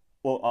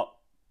 Well,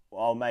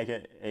 I'll make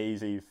it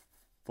easy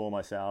for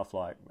myself,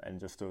 like, and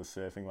just do a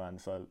surfing one.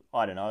 So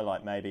I don't know,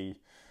 like maybe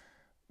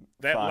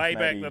that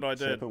layback that I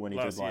did Chipper when he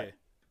last did like year.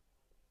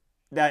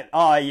 That.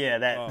 Oh yeah,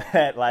 that no,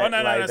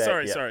 layback.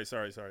 Sorry.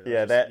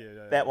 Yeah,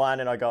 that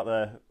one, and I got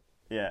the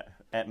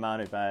at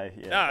Manu Bay.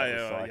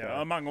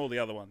 Yeah. Among all the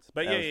other ones,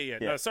 but yeah.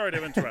 No, sorry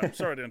to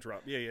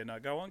interrupt. Yeah. No,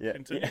 go on.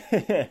 Continue.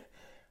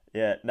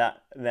 Yeah. Nah.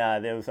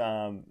 There was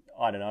I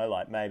don't know,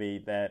 like maybe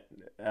that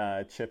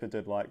Chipper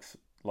did like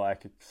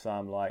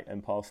some like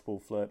impossible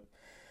flip.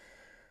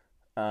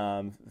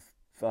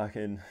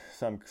 Fucking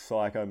some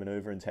psycho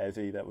maneuver in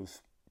Tassie that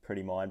was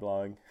pretty mind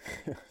blowing.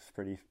 It's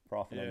pretty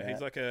profitable. Yeah,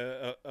 he's like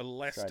a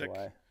elastic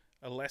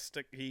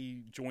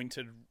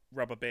jointed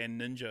rubber band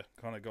ninja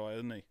kind of guy,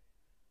 isn't he?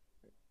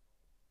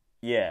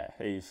 Yeah,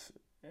 he's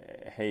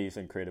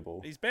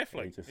incredible. He's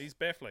baffling. He's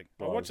baffling.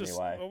 I watch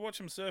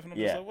him surf and I'm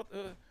just like, what?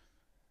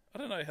 I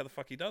don't know how the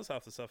fuck he does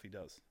half the stuff he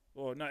does.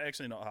 Or no,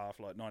 actually not half,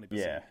 like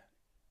 90%.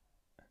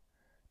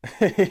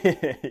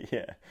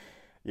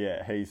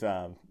 Yeah.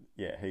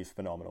 He's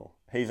phenomenal.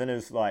 He's in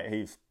his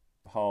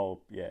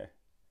whole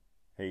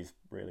he's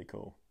really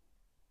cool.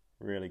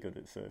 Really good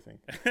at surfing.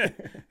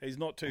 He's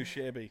not too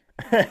shabby.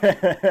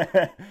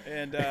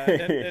 And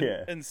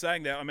in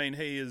saying that, I mean,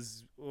 he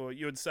is, or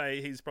you would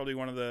say he's probably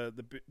one of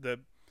the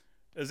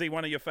is he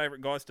one of your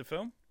favourite guys to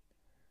film?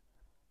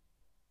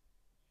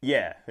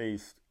 Yeah,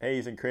 he's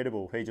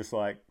incredible. He just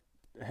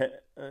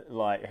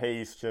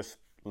he's just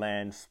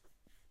lands,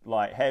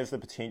 like, has the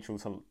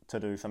potential to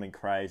do something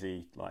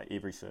crazy like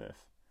every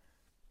surf,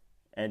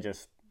 and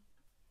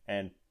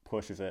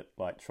pushes it,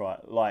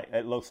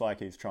 it looks like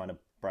he's trying to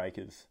break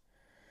his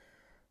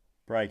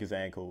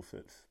ankles.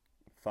 It's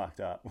fucked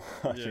up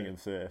watching him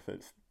surf.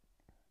 It's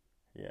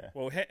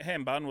Well,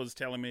 Ham Bun was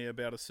telling me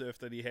about a surf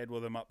that he had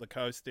with him up the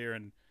coast there,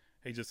 and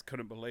he just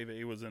couldn't believe it.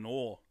 He was in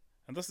awe.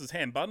 And this is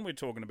Ham Bun we're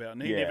talking about,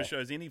 and he never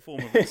shows any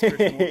form of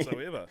expression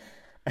whatsoever.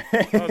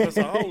 I was just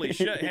like, holy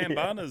shit, Ham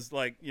Bun is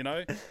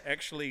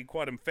actually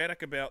quite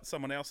emphatic about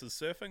someone else's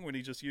surfing when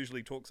he just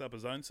usually talks up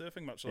his own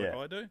surfing, much like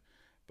I do.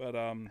 But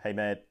he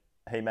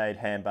made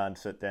Ham Bun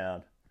sit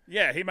down.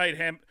 Yeah,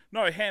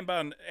 Ham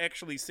Bun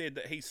actually said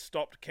that he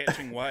stopped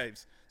catching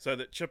waves so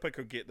that Chipper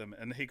could get them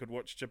and he could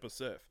watch Chipper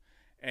surf.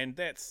 And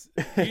that's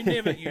you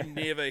never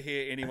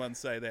hear anyone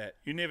say that.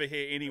 You never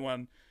hear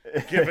anyone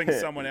giving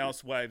someone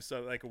else waves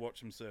so that they could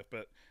watch him surf.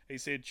 But he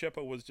said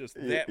Chipper was just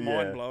that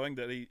mind blowing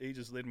that he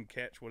just let him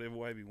catch whatever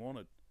wave he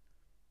wanted.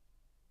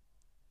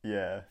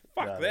 Yeah.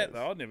 Fuck that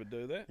though. I'd never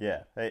do that.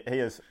 Yeah, he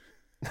is.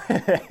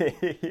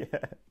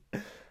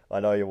 I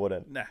know you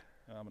wouldn't. Nah,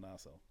 I'm an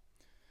arsehole.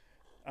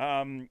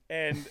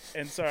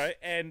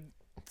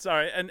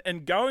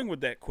 And going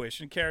with that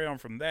question, carry on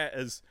from that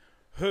is,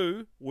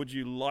 who would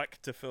you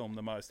like to film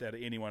the most out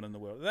of anyone in the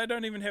world? They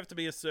don't even have to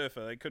be a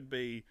surfer. They could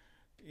be,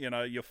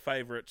 your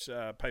favourite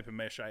paper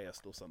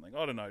macheist or something.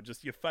 I don't know,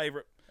 just your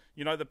favourite,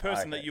 the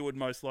person that you would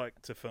most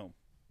like to film.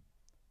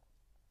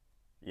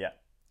 Yeah.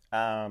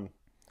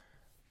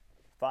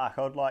 Fuck,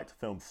 I'd like to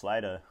film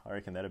Slater. I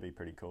reckon that'd be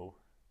pretty cool.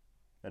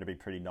 That'd be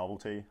pretty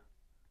novelty.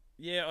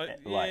 Yeah,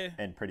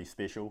 and pretty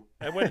special.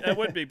 It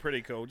would be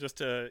pretty cool just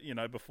to,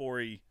 before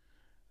he,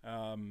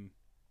 I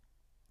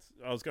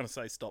was going to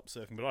say stop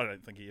surfing, but I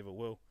don't think he ever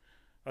will.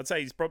 I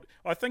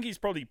think he's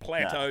probably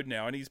plateaued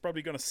now, and he's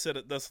probably going to sit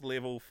at this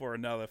level for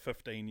another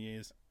 15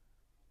 years.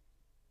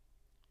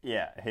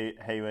 Yeah, he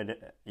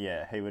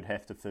would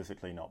have to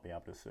physically not be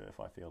able to surf,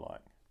 I feel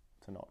like,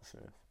 to not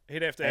surf.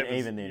 He'd have to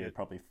he'd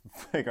probably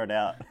figure it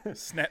out.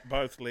 Snap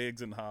both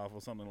legs in half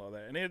or something like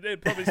that, and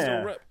he'd probably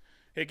still rip.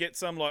 He'd get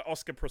some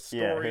Oscar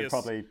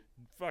Pistorius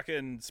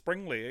fucking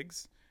spring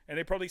legs, and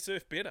he'd probably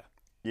surf better.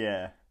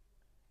 Yeah.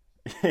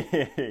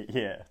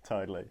 Yeah,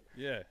 totally.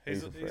 Yeah,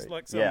 he's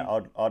like some...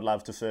 Yeah, I'd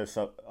love to surf.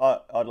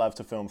 I'd love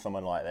to film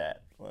someone like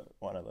that.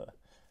 One of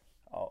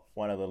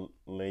the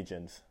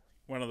legends.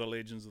 One of the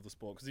legends of the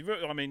sport. Because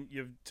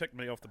you've ticked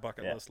me off the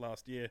bucket list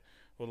last year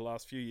or the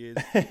last few years,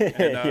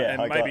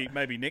 and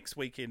maybe next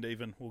weekend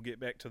even we'll get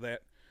back to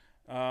that.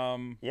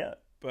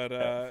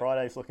 But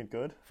Friday's looking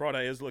good.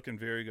 Friday is looking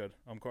very good.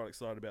 I'm quite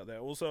excited about that.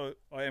 Also,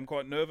 I am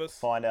quite nervous.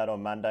 Find out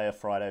on Monday if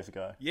Friday's a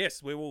go.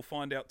 Yes, we will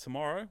find out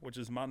tomorrow, which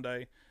is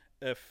Monday,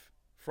 if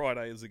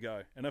Friday is a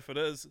go. And if it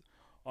is,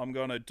 I'm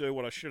going to do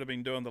what I should have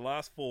been doing the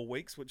last 4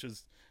 weeks, which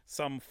is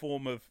some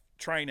form of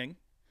training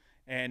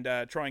and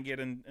try and get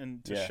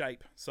into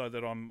shape so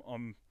that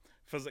I'm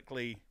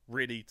physically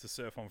ready to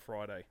surf on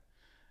Friday.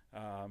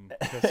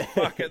 Because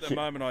fuck, at the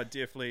moment, I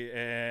definitely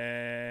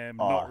am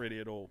not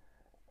ready at all.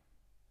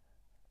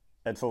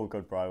 It's all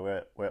good,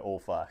 bro. We're all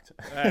fucked.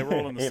 Hey, we're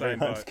all in the same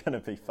boat. Everyone's going to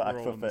be fucked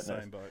for fitness. The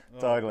same boat. Oh,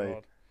 totally.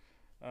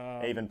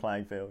 Even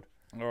playing field.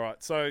 All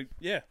right. So,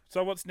 yeah.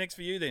 So what's next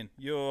for you then?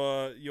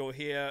 You're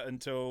here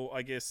until,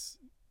 I guess,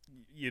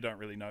 you don't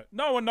really know.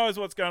 No one knows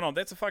what's going on.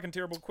 That's a fucking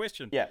terrible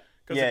question. Yeah.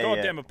 Because the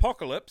goddamn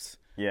apocalypse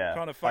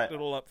kind of fucked it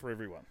all up for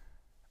everyone.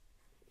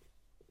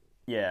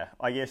 Yeah.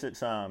 I guess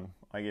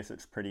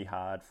it's pretty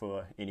hard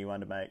for anyone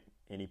to make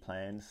any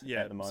plans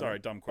at the moment. Sorry,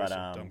 dumb question.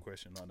 Dumb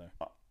question, I know.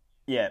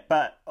 Yeah,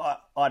 but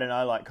I don't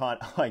know, like,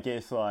 I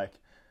guess, like,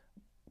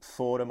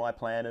 sort of my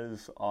plan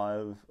is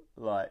I've,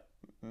 like,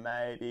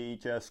 maybe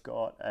just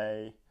got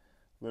a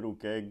little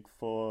gig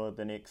for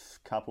the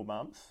next couple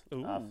months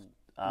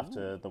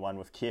after the one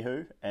with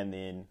Kehu, and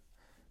then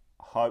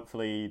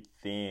hopefully,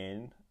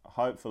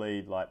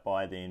 like,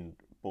 by then,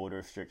 border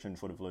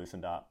restrictions would have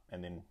loosened up,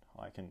 and then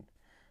I can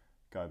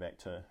go back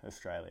to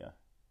Australia.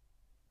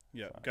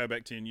 Yeah, so go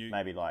back to your new...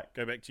 Maybe, like...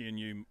 Go back to your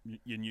new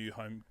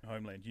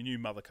homeland, your new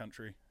mother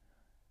country.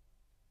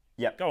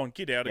 Yep. Go on,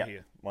 get out of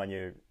here. My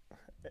new...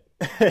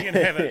 You can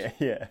have it.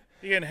 Yeah.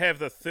 You can have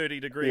the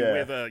 30-degree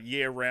weather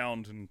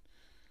year-round and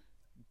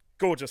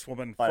gorgeous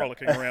women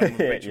frolicking around in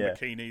beaching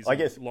bikinis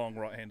and long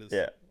right-handers.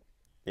 Yeah.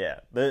 Yeah.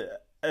 The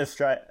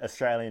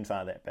Australians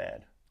aren't that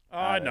bad. Oh,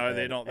 I know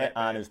they're not that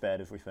bad. Aren't as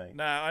bad as we think.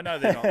 No, I know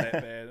they're not that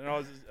bad.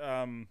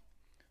 And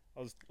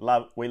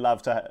we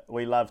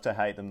love to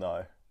hate them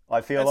though.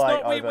 I feel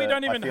like we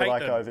don't even hate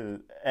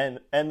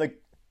them.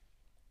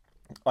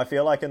 I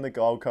feel like in the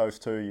Gold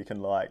Coast too, you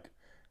can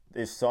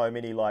there's so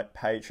many like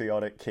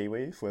patriotic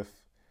Kiwis with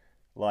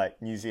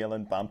like New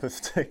Zealand bumper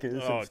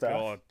stickers and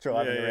stuff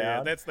driving around.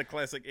 Yeah, that's the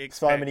classic expat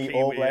so many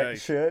Kiwi, All Black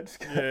shirts.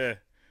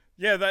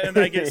 Yeah,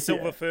 they get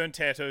silver fern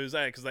tattoos,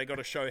 because they got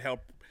to show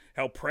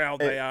how proud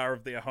they are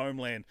of their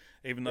homeland,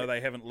 even though they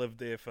haven't lived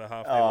there for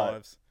half their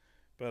lives.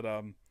 But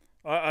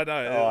I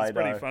know it's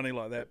pretty funny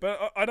like that.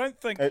 But I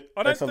don't think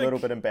it's a little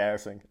bit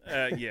embarrassing.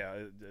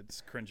 Yeah,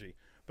 it's cringy.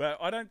 But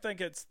I don't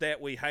think it's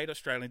that we hate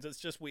Australians. It's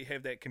just we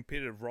have that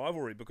competitive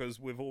rivalry because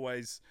we've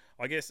always,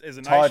 I guess, as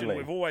a nation,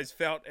 we've always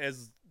felt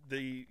as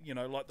the,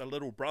 like the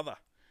little brother.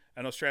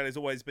 And Australia's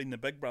always been the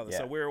big brother. Yeah.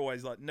 So we're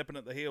always like nipping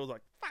at the heels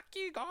like, fuck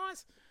you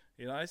guys.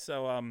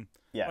 So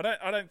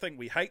I don't think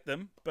we hate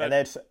them. But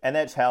and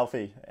that's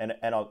healthy. And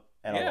I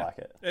like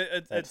it.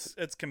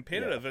 It's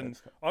competitive. And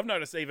I've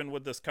noticed even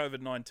with this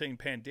COVID-19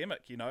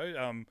 pandemic,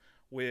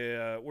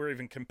 we're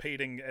even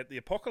competing at the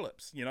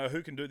apocalypse.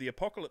 Who can do the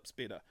apocalypse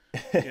better?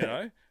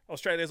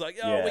 Australia's like,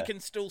 we can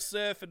still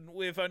surf, and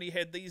we've only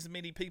had these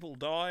many people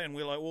die, and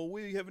we're like, well,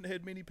 we haven't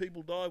had many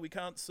people die. We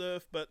can't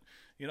surf, but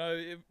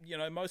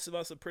most of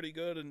us are pretty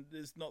good, and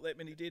there's not that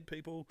many dead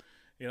people.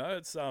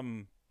 It's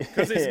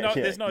because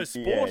there's no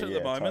sport at the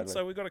moment, totally.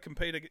 So we've got to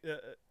compete.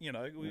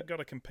 We've got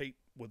to compete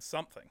with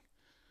something.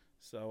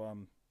 So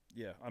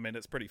I mean,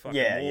 it's pretty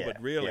fucking morbid,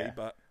 really.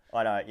 But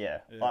I know,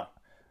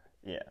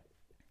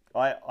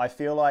 I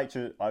feel like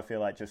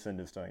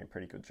Jacinda's doing a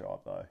pretty good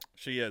job, though.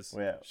 She is.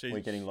 We're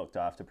getting looked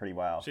after pretty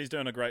well. She's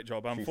doing a great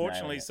job.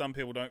 Unfortunately, some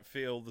people don't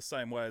feel the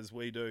same way as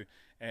we do,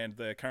 and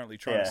they're currently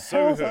trying to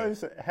sue her.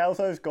 How's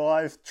those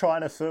guys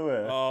trying to sue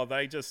her? Oh,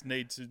 they just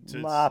need to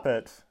mop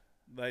it.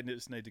 They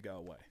just need to go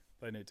away.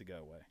 They need to go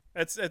away.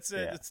 It's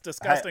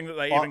disgusting that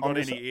they even got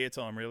any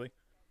airtime, really.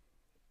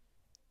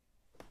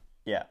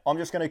 Yeah, I'm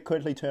just going to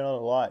quickly turn on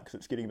the light because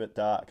it's getting a bit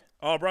dark.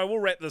 Oh, bro, we'll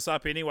wrap this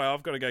up anyway.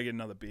 I've got to go get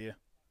another beer.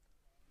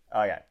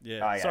 Okay.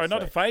 Yeah. Sorry, not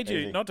to fade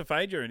you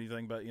or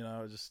anything, but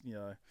just.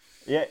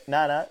 Yeah.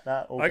 No.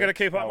 I got to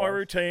keep up my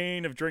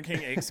routine of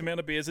drinking X amount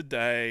of beers a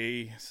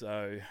day,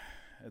 so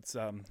it's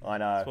I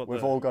know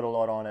we've all got a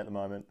lot on at the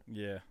moment.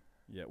 Yeah,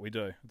 we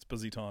do. It's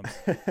busy times,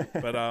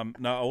 but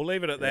no, I'll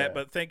leave it at that.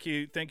 But thank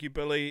you,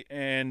 Billy,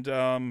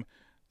 and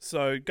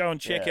so go and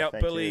check out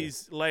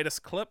Billy's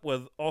latest clip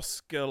with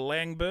Oscar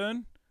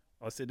Langburn.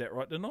 I said that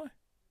right, didn't I?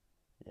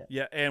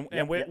 Yeah.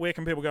 And where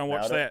can people go and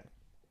watch that?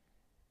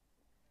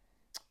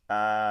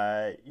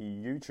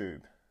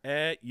 YouTube.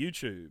 At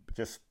YouTube.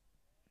 Just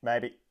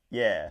maybe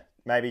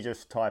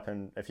just type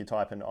in, if you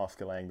type in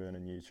Oscar Langburn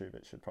in YouTube,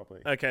 it should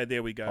probably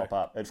there we go. Pop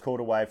up. It's called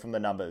Away from the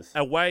Numbers.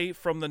 Away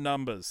from the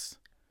Numbers.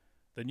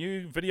 The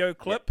new video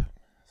clip,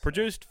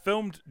 produced,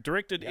 filmed,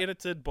 directed,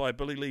 edited by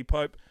Billy Lee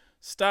Pope,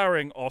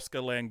 starring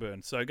Oscar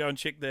Langburn. So go and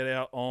check that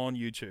out on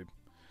YouTube.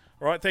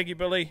 All right, thank you,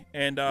 Billy,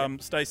 and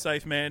stay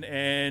safe, man,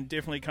 and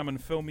definitely come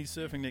and film me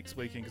surfing next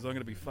weekend because I'm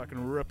going to be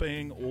fucking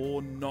ripping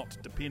or not,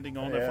 depending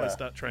on if I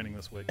start training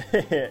this week.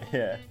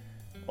 Yeah.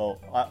 Well,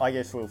 I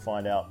guess we'll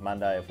find out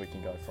Monday if we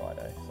can go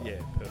Friday. So.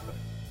 Yeah, perfect.